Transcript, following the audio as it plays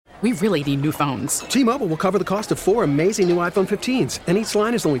We really need new phones. T-Mobile will cover the cost of 4 amazing new iPhone 15s, and each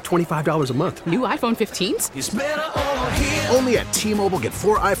line is only $25 a month. New iPhone 15s? It's better over here. Only at T-Mobile, get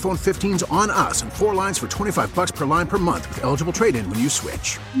 4 iPhone 15s on us and 4 lines for $25 per line per month with eligible trade-in when you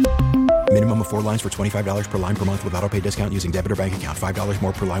switch. Minimum of 4 lines for $25 per line per month with autopay discount using debit or bank account. $5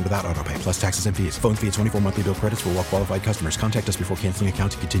 more per line without autopay, plus taxes and fees. Phone fee at 24 monthly bill credits for well-qualified customers. Contact us before canceling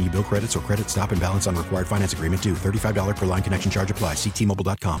account to continue bill credits or credit stop and balance on required finance agreement due. $35 per line connection charge applies. See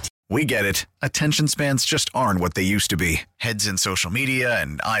T-Mobile.com. We get it. Attention spans just aren't what they used to be. Heads in social media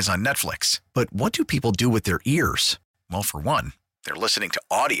and eyes on Netflix. But what do people do with their ears? Well, for one, they're listening to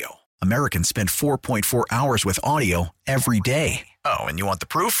audio. Americans spend 4.4 hours with audio every day. Oh, and you want the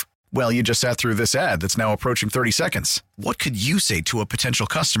proof? Well, you just sat through this ad that's now approaching 30 seconds. What could you say to a potential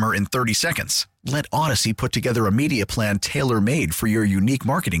customer in 30 seconds? Let Odyssey put together a media plan tailor-made for your unique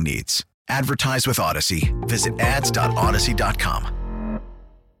marketing needs. Advertise with Odyssey. Visit ads.odyssey.com.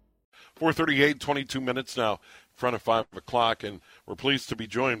 4:38, 22 minutes now, in front of 5 o'clock, and we're pleased to be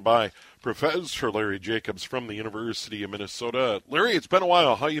joined by Professor Larry Jacobs from the University of Minnesota. Larry, it's been a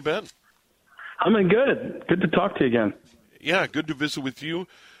while. How you been? I'm been good. Good to talk to you again. Yeah, good to visit with you.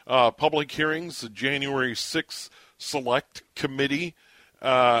 Public hearings, the January 6th Select Committee,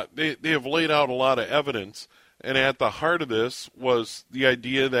 they have laid out a lot of evidence, and at the heart of this was the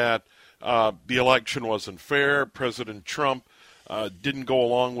idea that the election wasn't fair. President Trump didn't go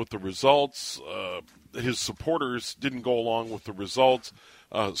along with the results. His supporters didn't go along with the results,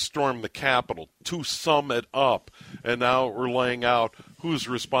 stormed the Capitol. To sum it up, and now we're laying out who's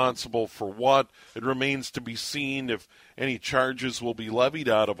responsible for what. It remains to be seen if any charges will be levied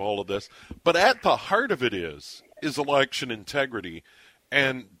out of all of this. But at the heart of it is election integrity.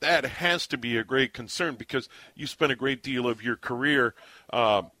 And that has to be a great concern because you spent a great deal of your career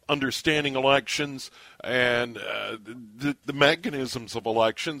understanding elections and the mechanisms of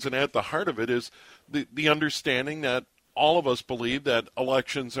elections. And at the heart of it is the understanding that all of us believe that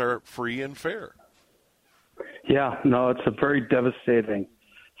elections are free and fair. Yeah, no, it's a very devastating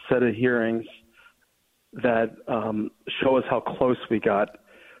set of hearings that show us how close we got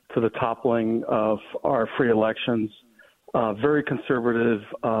to the toppling of our free elections. Very conservative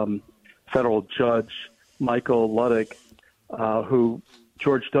federal judge, Michael Luttig, who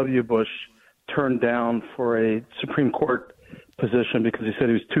George W. Bush turned down for a Supreme Court position because he said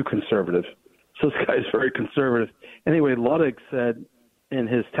he was too conservative. So this guy's very conservative. Anyway, Luttig said in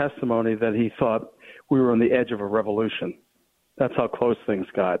his testimony that he thought we were on the edge of a revolution. That's how close things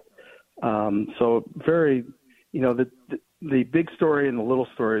got. So very, the big story and the little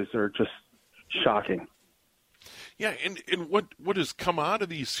stories are just shocking. Yeah, and what has come out of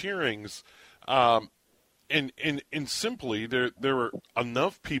these hearings, and simply there were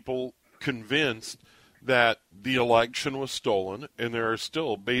enough people convinced that the election was stolen, and there are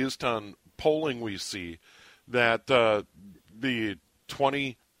still, based on polling we see, that the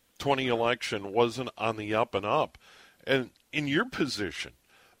 2020 election wasn't on the up and up. And in your position,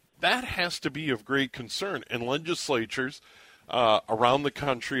 that has to be of great concern, and legislatures around the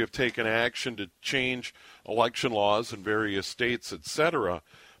country have taken action to change election laws in various states, etc.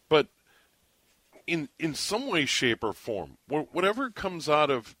 But in some way, shape, or form, whatever comes out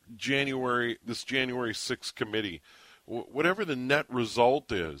of this January 6th committee, whatever the net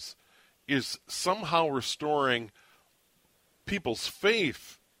result is somehow restoring people's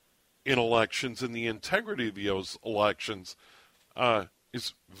faith in elections and the integrity of those elections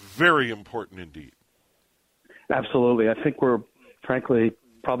is very important indeed. Absolutely. I think we're, frankly,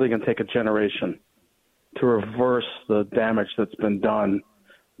 probably going to take a generation to reverse the damage that's been done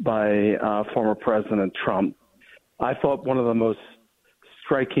by former President Trump. I thought one of the most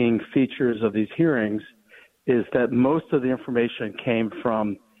striking features of these hearings is that most of the information came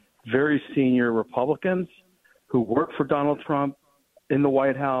from very senior Republicans who worked for Donald Trump in the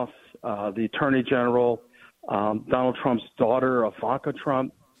White House, the Attorney General, Donald Trump's daughter, Ivanka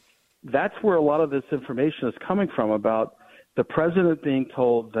Trump. That's where a lot of this information is coming from about the president being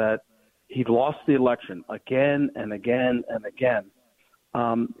told that he lost the election again and again and again.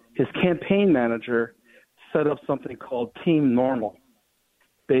 His campaign manager set up something called Team Normal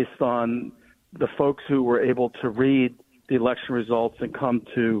based on the folks who were able to read the election results and come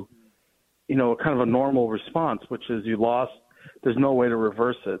to, kind of a normal response, which is you lost, there's no way to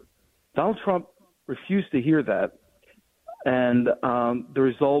reverse it. Donald Trump refused to hear that. And the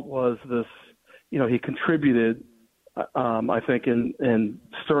result was this, he contributed, I think, in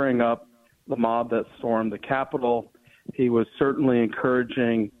stirring up the mob that stormed the Capitol. He was certainly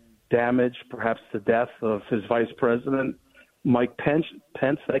encouraging damage, perhaps the death of his vice president, Mike Pence.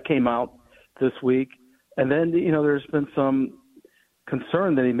 That came out this week. And then, there's been some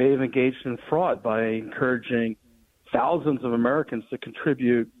concerned that he may have engaged in fraud by encouraging thousands of Americans to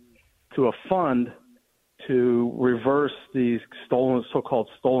contribute to a fund to reverse the so-called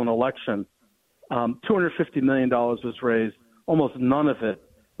stolen election. $250 million was raised. Almost none of it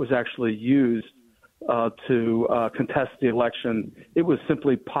was actually used to contest the election. It was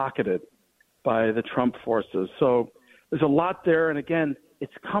simply pocketed by the Trump forces. So there's a lot there. And again,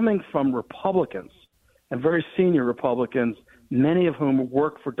 it's coming from Republicans and very senior Republicans, many of whom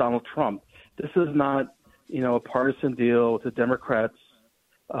work for Donald Trump. This is not, a partisan deal with the Democrats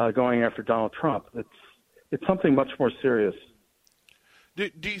going after Donald Trump. It's something much more serious.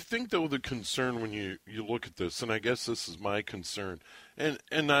 Do you think, though, the concern when you look at this, and I guess this is my concern,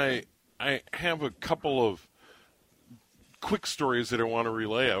 and I have a couple of quick stories that I want to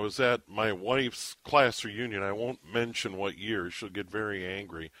relay. I was at my wife's class reunion. I won't mention what year. She'll get very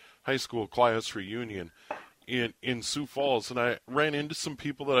angry. High school class reunion in Sioux Falls, and I ran into some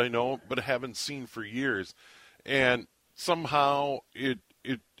people that I know but haven't seen for years, and somehow it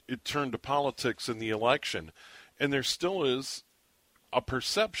turned to politics in the election, and there still is a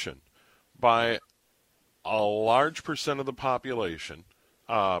perception by a large percent of the population.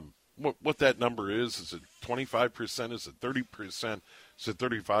 What that number is it 25%? Is it 30%? Is it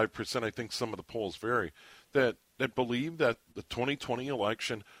 35%? I think some of the polls vary. That believe that the 2020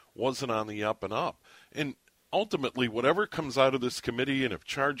 election wasn't on the up and up. And ultimately, whatever comes out of this committee, and if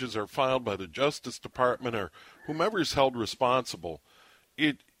charges are filed by the Justice Department or whomever's held responsible,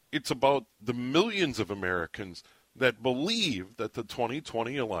 it's about the millions of Americans that believe that the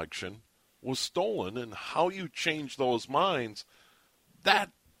 2020 election was stolen, and how you change those minds, that,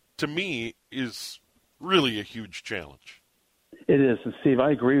 to me, is really a huge challenge. It is. And, Steve,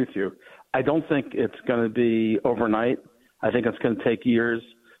 I agree with you. I don't think it's going to be overnight. I think it's going to take years.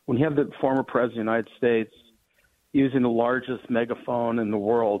 When you have the former president of the United States using the largest megaphone in the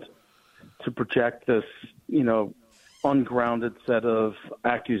world to project this, ungrounded set of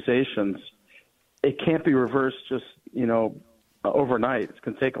accusations, it can't be reversed just, overnight. It's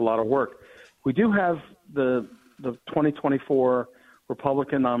going to take a lot of work. We do have the 2024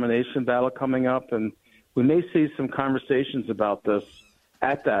 Republican nomination ballot coming up, and we may see some conversations about this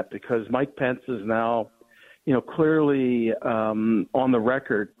at that, because Mike Pence is now, clearly on the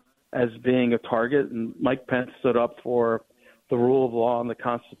record as being a target, and Mike Pence stood up for the rule of law and the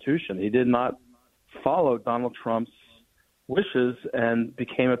Constitution. He did not follow Donald Trump's wishes and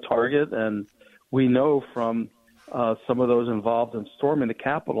became a target, and we know from some of those involved in storming the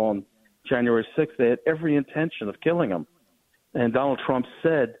Capitol on January 6th, they had every intention of killing him. And Donald Trump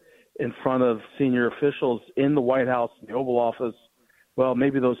said in front of senior officials in the White House, in the Oval Office, well,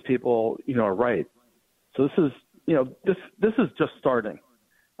 maybe those people, are right. So this is, this is just starting.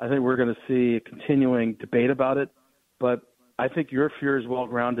 I think we're going to see a continuing debate about it, but I think your fear is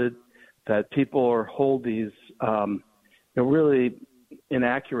well-grounded, that people hold these, really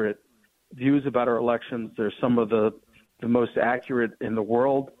inaccurate views about our elections. They're some of the most accurate in the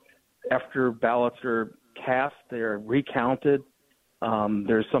world. After ballots are cast, they're recounted.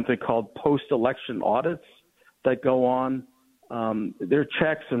 There's something called post-election audits that go on. There are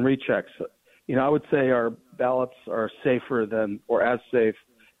checks and rechecks. I would say our ballots are safer than, or as safe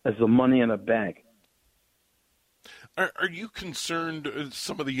as, the money in a bank. Are you concerned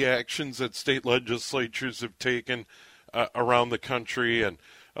some of the actions that state legislatures have taken around the country? And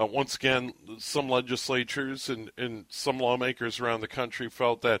once again, some legislatures and some lawmakers around the country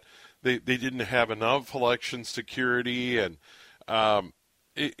felt that they didn't have enough election security. And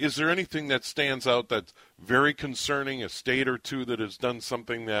is there anything that stands out that's very concerning, a state or two that has done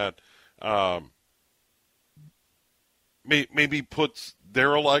something that maybe puts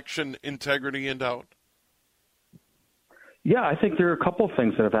their election integrity in doubt? Yeah, I think there are a couple of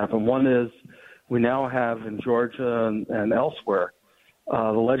things that have happened. One is we now have in Georgia and elsewhere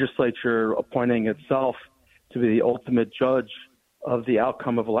the legislature appointing itself to be the ultimate judge of the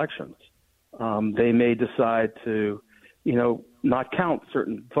outcome of elections. They may decide to, not count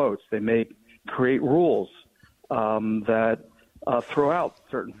certain votes. They may create rules that throw out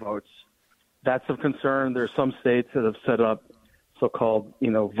certain votes. That's of concern. There are some states that have set up so-called,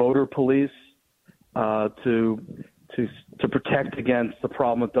 voter police to protect against the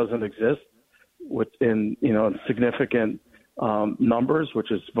problem that doesn't exist in significant numbers,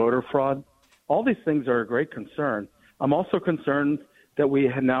 which is voter fraud. All these things are a great concern. I'm also concerned that we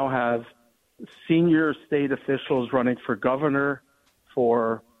now have senior state officials running for governor,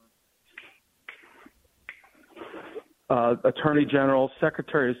 for attorney general,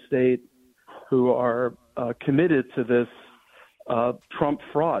 secretary of state, who are committed to this Trump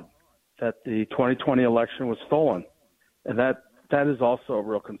fraud, that the 2020 election was stolen. And that that is also a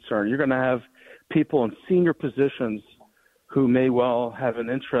real concern. You're going to have people in senior positions who may well have an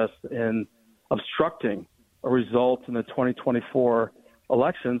interest in obstructing a result in the 2024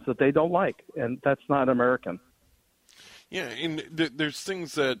 elections that they don't like, and that's not American. Yeah, and there's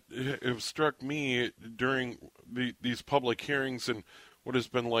things that have struck me during these public hearings and what has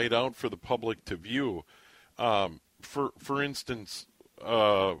been laid out for the public to view. For instance,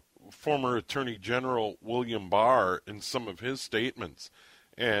 former Attorney General William Barr in some of his statements,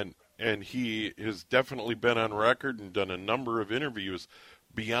 and he has definitely been on record and done a number of interviews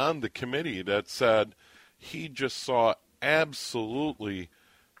beyond the committee that said he just saw absolutely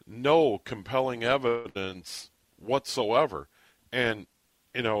no compelling evidence whatsoever. And,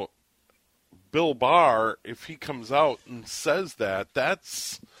 you know, Bill Barr, if he comes out and says that,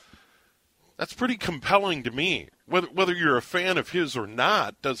 that's pretty compelling to me. Whether you're a fan of his or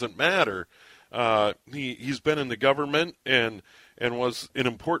not doesn't matter. He's been in the government and was an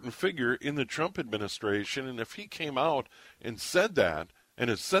important figure in the Trump administration. And if he came out and said that, and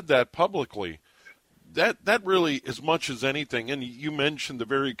has said that publicly, that really, as much as anything, and you mentioned the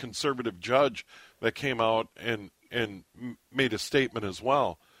very conservative judge that came out and made a statement as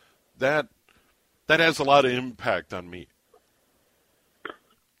well, that has a lot of impact on me.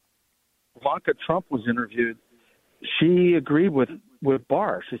 Ivanka Trump was interviewed. She agreed with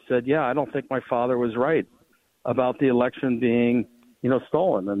Barr. She said, yeah, I don't think my father was right about the election being,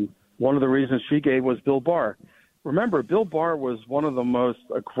 stolen. And one of the reasons she gave was Bill Barr. Remember, Bill Barr was one of the most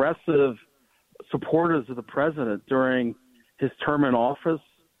aggressive supporters of the president during his term in office.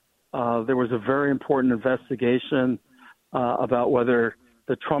 There was a very important investigation about whether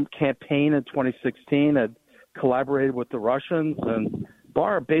the Trump campaign in 2016 had collaborated with the Russians, and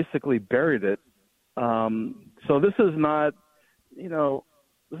Barr basically buried it. So this is not, this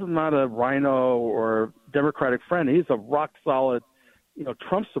is not a rhino or Democratic friend. He's a rock solid,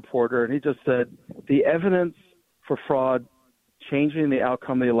 Trump supporter, and he just said the evidence for fraud changing the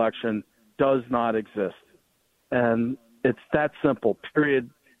outcome of the election does not exist. And it's that simple, period,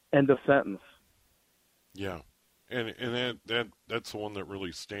 end of sentence. Yeah. And that's the one that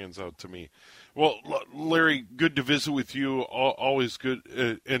really stands out to me. Well, Larry, good to visit with you. Always good.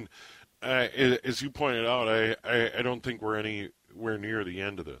 And as you pointed out, I don't think we're anywhere near the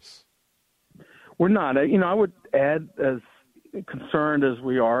end of this. We're not. I would add, as concerned as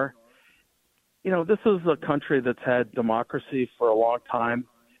we are, this is a country that's had democracy for a long time.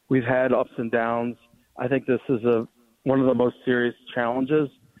 We've had ups and downs. I think this is one of the most serious challenges.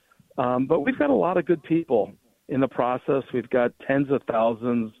 But we've got a lot of good people in the process. We've got tens of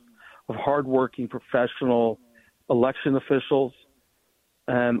thousands of hardworking professional election officials,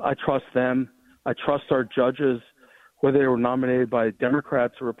 and I trust them. I trust our judges, whether they were nominated by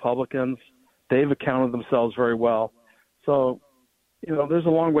Democrats or Republicans. They've accounted themselves very well. So, there's a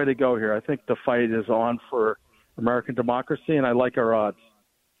long way to go here. I think the fight is on for American democracy, and I like our odds.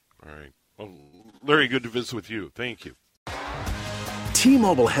 All right. Well, Larry, good to visit with you. Thank you.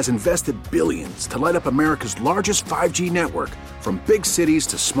 T-Mobile has invested billions to light up America's largest 5G network, from big cities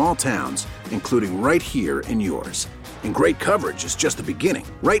to small towns, including right here in yours. And great coverage is just the beginning.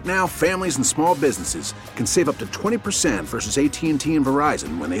 Right now, families and small businesses can save up to 20% versus AT&T and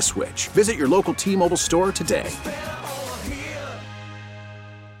Verizon when they switch. Visit your local T-Mobile store today.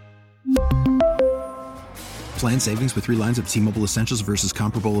 Plan savings with 3 lines of T-Mobile Essentials versus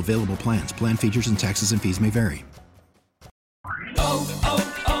comparable available plans. Plan features and taxes and fees may vary.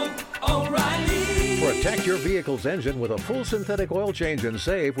 Protect your vehicle's engine with a full synthetic oil change and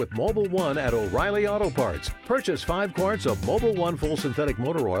save with Mobil 1 at O'Reilly Auto Parts. Purchase 5 quarts of Mobil 1 full synthetic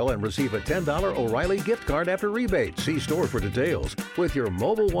motor oil and receive a $10 O'Reilly gift card after rebate. See store for details. With your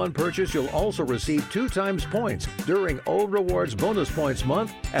Mobil 1 purchase, you'll also receive 2 times points during O Rewards Bonus Points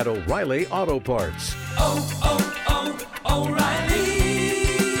Month at O'Reilly Auto Parts. O'Reilly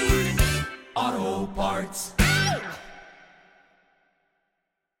Auto Parts.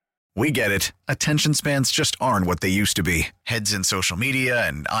 We get it. Attention spans just aren't what they used to be. Heads in social media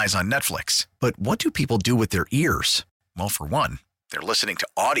and eyes on Netflix. But what do people do with their ears? Well, for one, they're listening to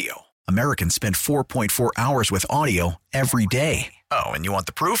audio. Americans spend 4.4 hours with audio every day. Oh, and you want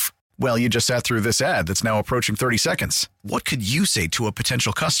the proof? Well, you just sat through this ad that's now approaching 30 seconds. What could you say to a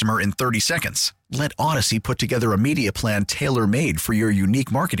potential customer in 30 seconds? Let Odyssey put together a media plan tailor-made for your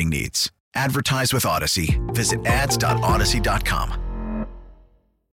unique marketing needs. Advertise with Odyssey. Visit ads.odyssey.com.